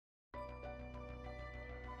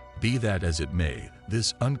Be that as it may,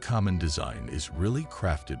 this uncommon design is really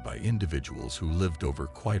crafted by individuals who lived over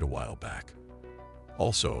quite a while back.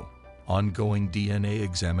 Also, ongoing DNA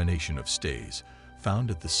examination of stays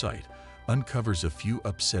found at the site uncovers a few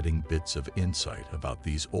upsetting bits of insight about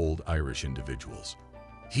these old Irish individuals.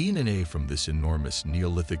 DNA from this enormous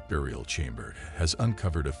Neolithic burial chamber has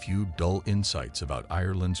uncovered a few dull insights about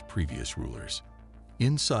Ireland's previous rulers.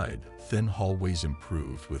 Inside, thin hallways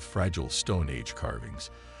improved with fragile Stone Age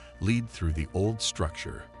carvings lead through the old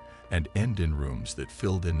structure and end in rooms that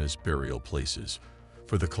filled in as burial places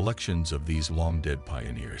for the collections of these long-dead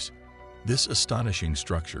pioneers. This astonishing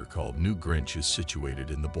structure, called New Grinch, is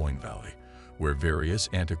situated in the Boyne Valley, where various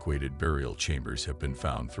antiquated burial chambers have been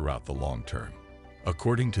found throughout the long term.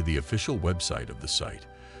 According to the official website of the site,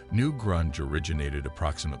 New Grinch originated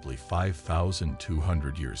approximately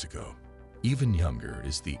 5,200 years ago. Even younger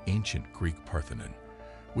is the ancient Greek Parthenon,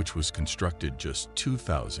 which was constructed just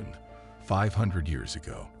 2,500 years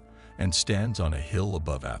ago and stands on a hill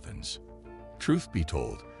above Athens. Truth be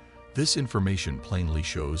told, this information plainly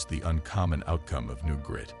shows the uncommon outcome of New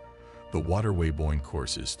Grit. The waterway Boyne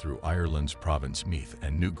courses through Ireland's province Meath,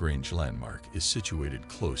 and New Grange landmark is situated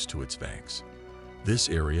close to its banks. This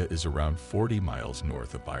area is around 40 miles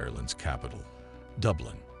north of Ireland's capital,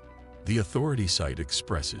 Dublin. The authority site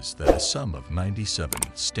expresses that a sum of 97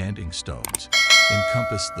 standing stones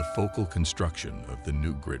encompass the focal construction of the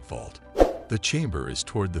New Grit vault. The chamber is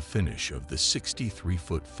toward the finish of the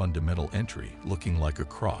 63-foot fundamental entry, looking like a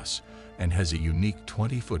cross, and has a unique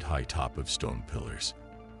 20-foot high top of stone pillars.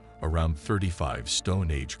 Around 35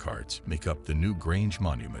 Stone Age carts make up the New Grange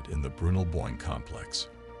monument in the Brunaboyne complex.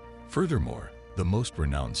 Furthermore, the most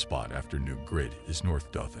renowned spot after New Grit is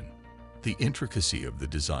North Dothan. The intricacy of the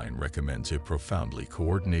design recommends a profoundly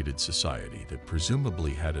coordinated society that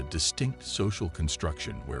presumably had a distinct social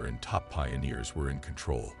construction wherein top pioneers were in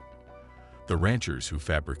control. The ranchers who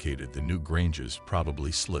fabricated the New Granges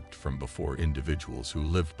probably slipped from before individuals who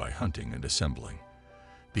lived by hunting and assembling.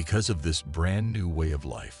 Because of this brand new way of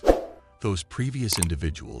life, those previous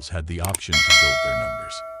individuals had the option to build their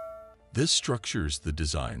numbers. This structures the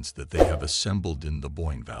designs that they have assembled in the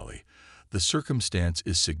Boyne Valley. The circumstance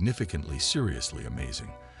is significantly seriously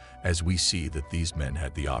amazing, as we see that these men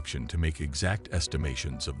had the option to make exact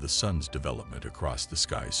estimations of the sun's development across the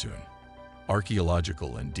sky soon.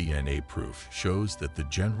 Archeological and DNA proof shows that the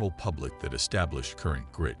general public that established current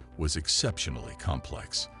Grit was exceptionally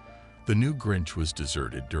complex. The New Grinch was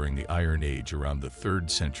deserted during the Iron Age around the 3rd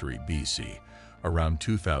century BC, around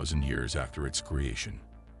 2,000 years after its creation.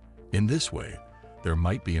 In this way, there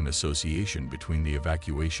might be an association between the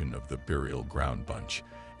evacuation of the burial ground bunch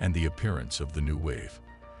and the appearance of the new wave.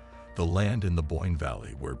 The land in the Boyne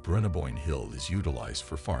Valley where Brunaboyne Hill is utilized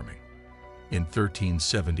for farming. In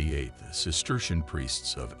 1378, the Cistercian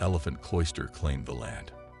priests of Elephant Cloister claimed the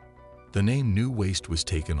land. The name New Waste was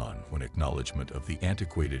taken on when acknowledgment of the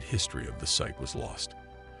antiquated history of the site was lost.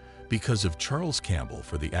 Because of Charles Campbell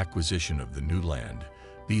for the acquisition of the new land,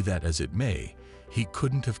 be that as it may, he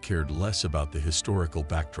couldn't have cared less about the historical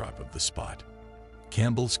backdrop of the spot.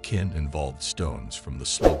 Campbell's kin involved stones from the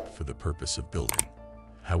slope for the purpose of building.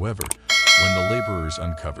 However, when the laborers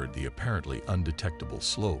uncovered the apparently undetectable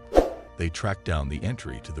slope, they tracked down the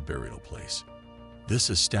entry to the burial place. This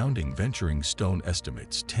astounding venturing stone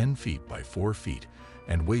estimates 10 feet by 4 feet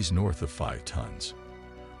and weighs north of 5 tons.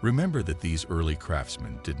 Remember that these early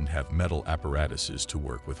craftsmen didn't have metal apparatuses to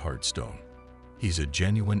work with hard stone. He's a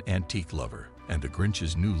genuine antique lover, and the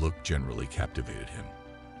Grinch's new look generally captivated him.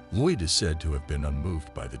 Lloyd is said to have been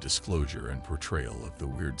unmoved by the disclosure and portrayal of the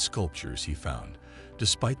weird sculptures he found,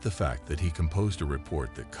 despite the fact that he composed a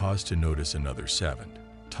report that caused to notice another savant,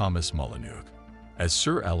 Thomas Molyneux. As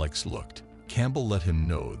Sir Alex looked, Campbell let him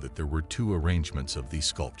know that there were 2 arrangements of these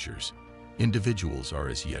sculptures. Individuals are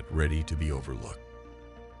as yet ready to be overlooked.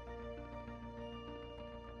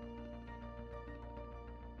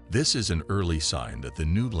 This is an early sign that the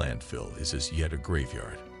new landfill is as yet a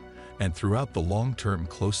graveyard, and throughout the long-term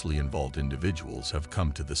closely involved individuals have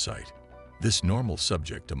come to the site. This normal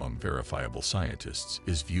subject among verifiable scientists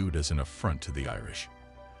is viewed as an affront to the Irish.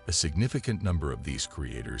 A significant number of these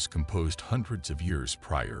creators composed hundreds of years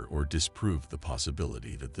prior or disproved the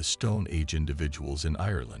possibility that the Stone Age individuals in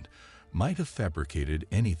Ireland might have fabricated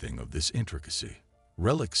anything of this intricacy.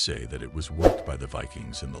 Relics say that it was worked by the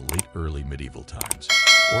Vikings in the late early medieval times,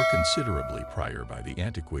 or considerably prior by the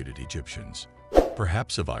antiquated Egyptians.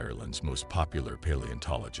 Perhaps of Ireland's most popular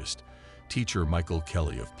paleontologist, teacher Michael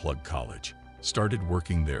Kelly of Plug College, started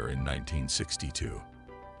working there in 1962.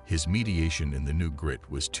 His mediation in the New Grit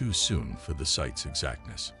was too soon for the site's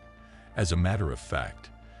exactness. As a matter of fact,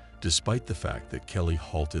 Despite the fact that Kelly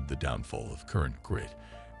halted the downfall of current grit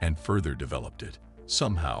and further developed it,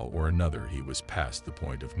 somehow or another he was past the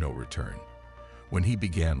point of no return. When he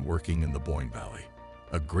began working in the Boyne Valley,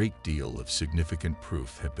 a great deal of significant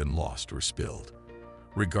proof had been lost or spilled.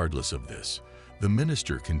 Regardless of this, the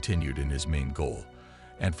minister continued in his main goal,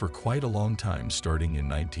 and for quite a long time, starting in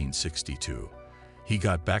 1962, he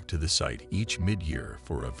got back to the site each mid-year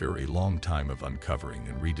for a very long time of uncovering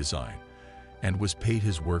and redesign, and was paid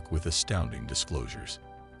his work with astounding disclosures.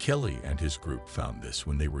 Kelly and his group found this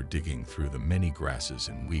when they were digging through the many grasses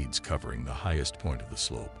and weeds covering the highest point of the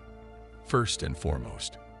slope. First and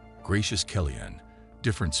foremost, gracious Kellyan,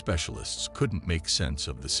 different specialists couldn't make sense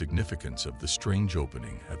of the significance of the strange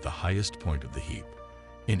opening at the highest point of the heap.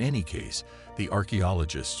 In any case, the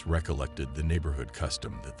archaeologists recollected the neighborhood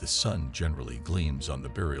custom that the sun generally gleams on the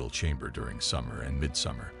burial chamber during summer and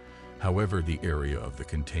midsummer. However, the area of the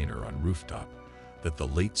container on rooftop that the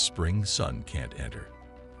late spring sun can't enter.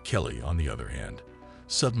 Kelly, on the other hand,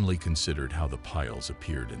 suddenly considered how the piles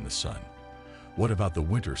appeared in the sun. What about the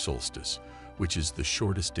winter solstice, which is the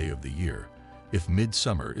shortest day of the year, if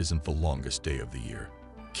midsummer isn't the longest day of the year?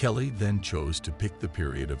 Kelly then chose to pick the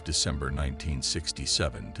period of December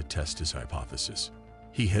 1967 to test his hypothesis.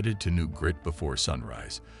 He headed to New Grit before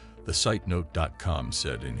sunrise, the SiteNote.com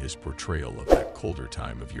said in his portrayal of that colder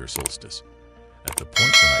time of year solstice. At the point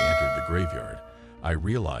when I entered the graveyard, I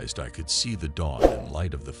realized I could see the dawn in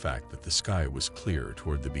light of the fact that the sky was clear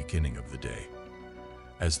toward the beginning of the day.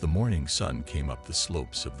 As the morning sun came up, the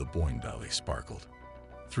slopes of the Boyne Valley sparkled.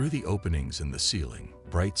 Through the openings in the ceiling,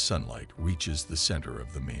 bright sunlight reaches the center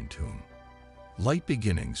of the main tomb. Light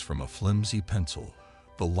beginnings from a flimsy pencil,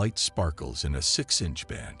 the light sparkles in a 6-inch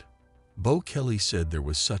band. Bo Kelly said there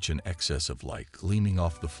was such an excess of light gleaming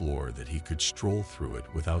off the floor that he could stroll through it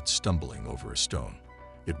without stumbling over a stone.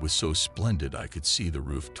 It was so splendid I could see the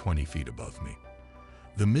roof 20 feet above me.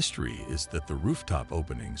 The mystery is that the rooftop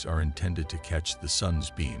openings are intended to catch the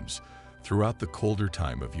sun's beams throughout the colder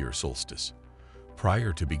time of year solstice.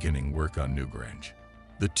 Prior to beginning work on New Grinch,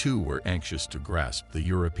 the two were anxious to grasp the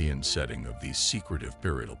European setting of these secretive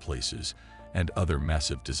burial places and other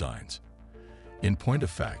massive designs. In point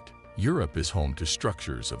of fact, Europe is home to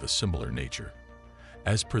structures of a similar nature.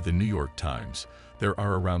 As per the New York Times, there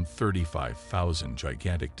are around 35,000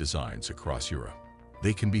 gigantic designs across Europe.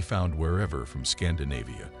 They can be found wherever from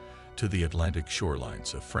Scandinavia to the Atlantic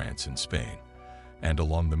shorelines of France and Spain, and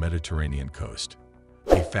along the Mediterranean coast.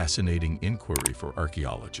 A fascinating inquiry for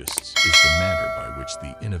archaeologists is the manner by which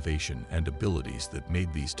the innovation and abilities that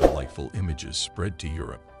made these delightful images spread to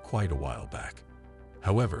Europe quite a while back.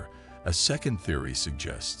 However, a second theory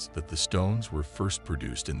suggests that the stones were first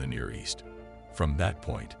produced in the Near East. From that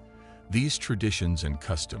point, these traditions and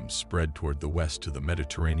customs spread toward the west to the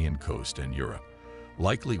Mediterranean coast and Europe,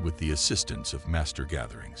 likely with the assistance of master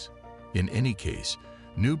gatherings. In any case,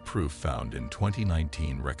 new proof found in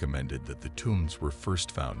 2019 recommended that the tombs were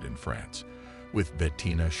first found in France, with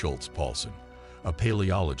Bettina Schultz-Paulsen, a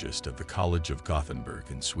paleologist at the College of Gothenburg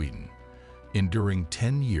in Sweden, enduring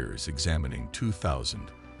 10 years examining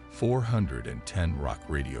 2,410 rock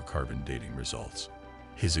radiocarbon dating results.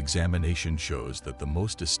 His examination shows that the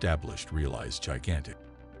most established realized gigantic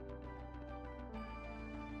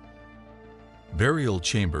burial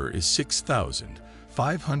chamber is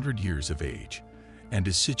 6,500 years of age and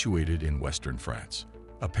is situated in western France.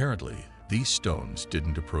 Apparently, these stones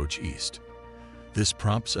didn't approach east. This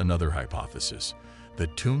prompts another hypothesis,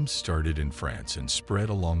 that tombs started in France and spread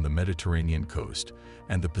along the Mediterranean coast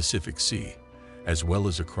and the Pacific Sea, as well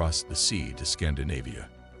as across the sea to Scandinavia,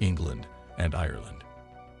 England, and Ireland.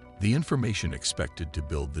 The information expected to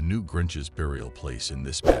build the new Grinch's burial place in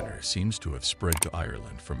this manner seems to have spread to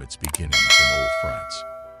Ireland from its beginnings in Old France.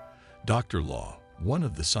 Dr. Law, one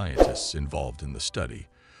of the scientists involved in the study,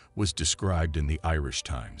 was described in the Irish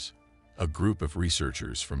Times. A group of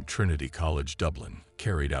researchers from Trinity College Dublin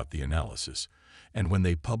carried out the analysis, and when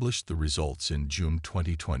they published the results in June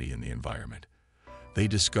 2020 in the Environment, they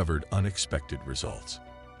discovered unexpected results.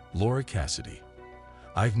 Laura Cassidy: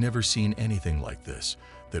 "I've never seen anything like this,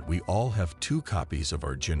 that we all have 2 copies of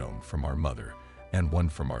our genome from our mother and 1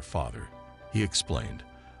 from our father," he explained.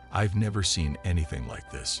 "I've never seen anything like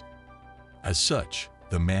this." As such,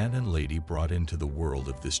 the man and lady brought into the world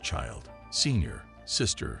of this child, senior,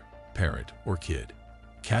 sister, parent, or kid.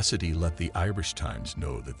 Cassidy let the Irish Times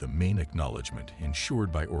know that the main acknowledgement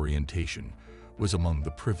ensured by orientation was among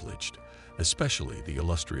the privileged, especially the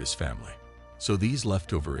illustrious family. So these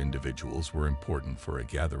leftover individuals were important for a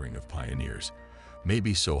gathering of pioneers,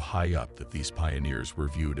 maybe so high up that these pioneers were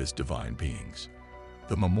viewed as divine beings.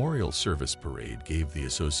 The memorial service parade gave the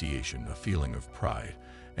association a feeling of pride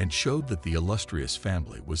and showed that the illustrious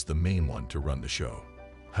family was the main one to run the show.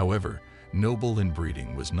 However, noble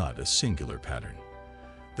inbreeding was not a singular pattern.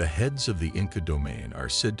 The heads of the Inca domain are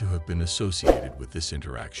said to have been associated with this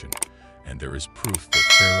interaction, and there is proof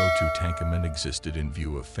that Pharaoh Tutankhamun existed in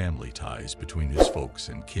view of family ties between his folks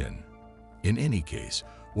and kin. In any case,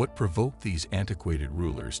 what provoked these antiquated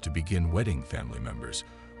rulers to begin wedding family members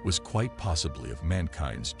was quite possibly of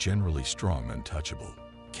mankind's generally strong untouchable.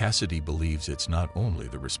 Cassidy believes it's not only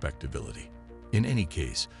the respectability. In any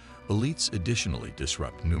case, elites additionally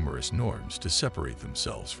disrupt numerous norms to separate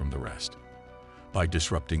themselves from the rest. By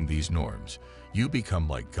disrupting these norms, you become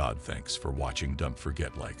like God. Thanks for watching. Don't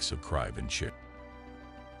forget like, subscribe, and share.